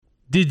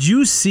Did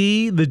you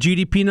see the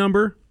GDP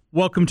number?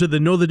 Welcome to the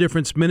Know the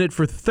Difference Minute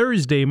for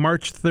Thursday,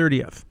 March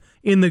 30th.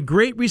 In the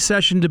Great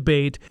Recession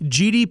debate,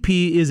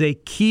 GDP is a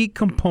key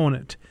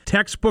component.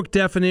 Textbook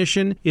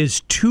definition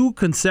is 2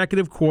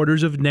 consecutive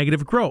quarters of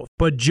negative growth.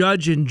 But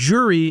judge and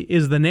jury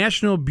is the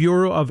National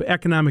Bureau of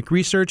Economic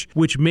Research,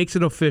 which makes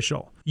it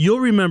official.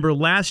 You'll remember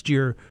last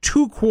year,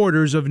 2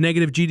 quarters of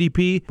negative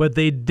GDP, but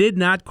they did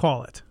not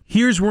call it.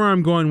 Here's where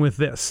I'm going with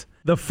this.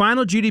 The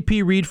final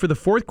GDP read for the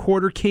fourth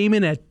quarter came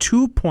in at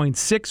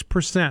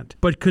 2.6%,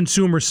 but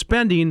consumer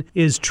spending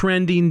is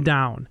trending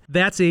down.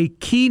 That's a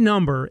key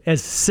number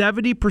as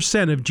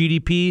 70% of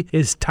GDP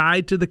is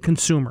tied to the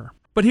consumer.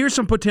 But here's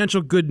some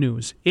potential good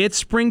news. It's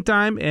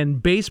springtime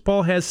and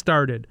baseball has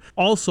started.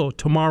 Also,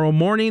 tomorrow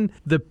morning,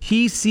 the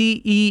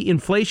PCE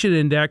inflation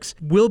index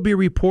will be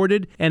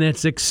reported, and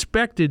it's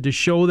expected to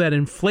show that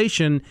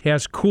inflation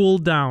has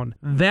cooled down.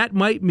 That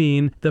might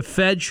mean the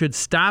Fed should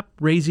stop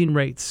raising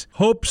rates.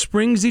 Hope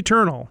springs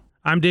eternal.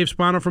 I'm Dave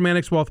Spano from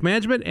Annex Wealth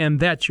Management, and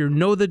that's your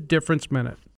Know the Difference Minute.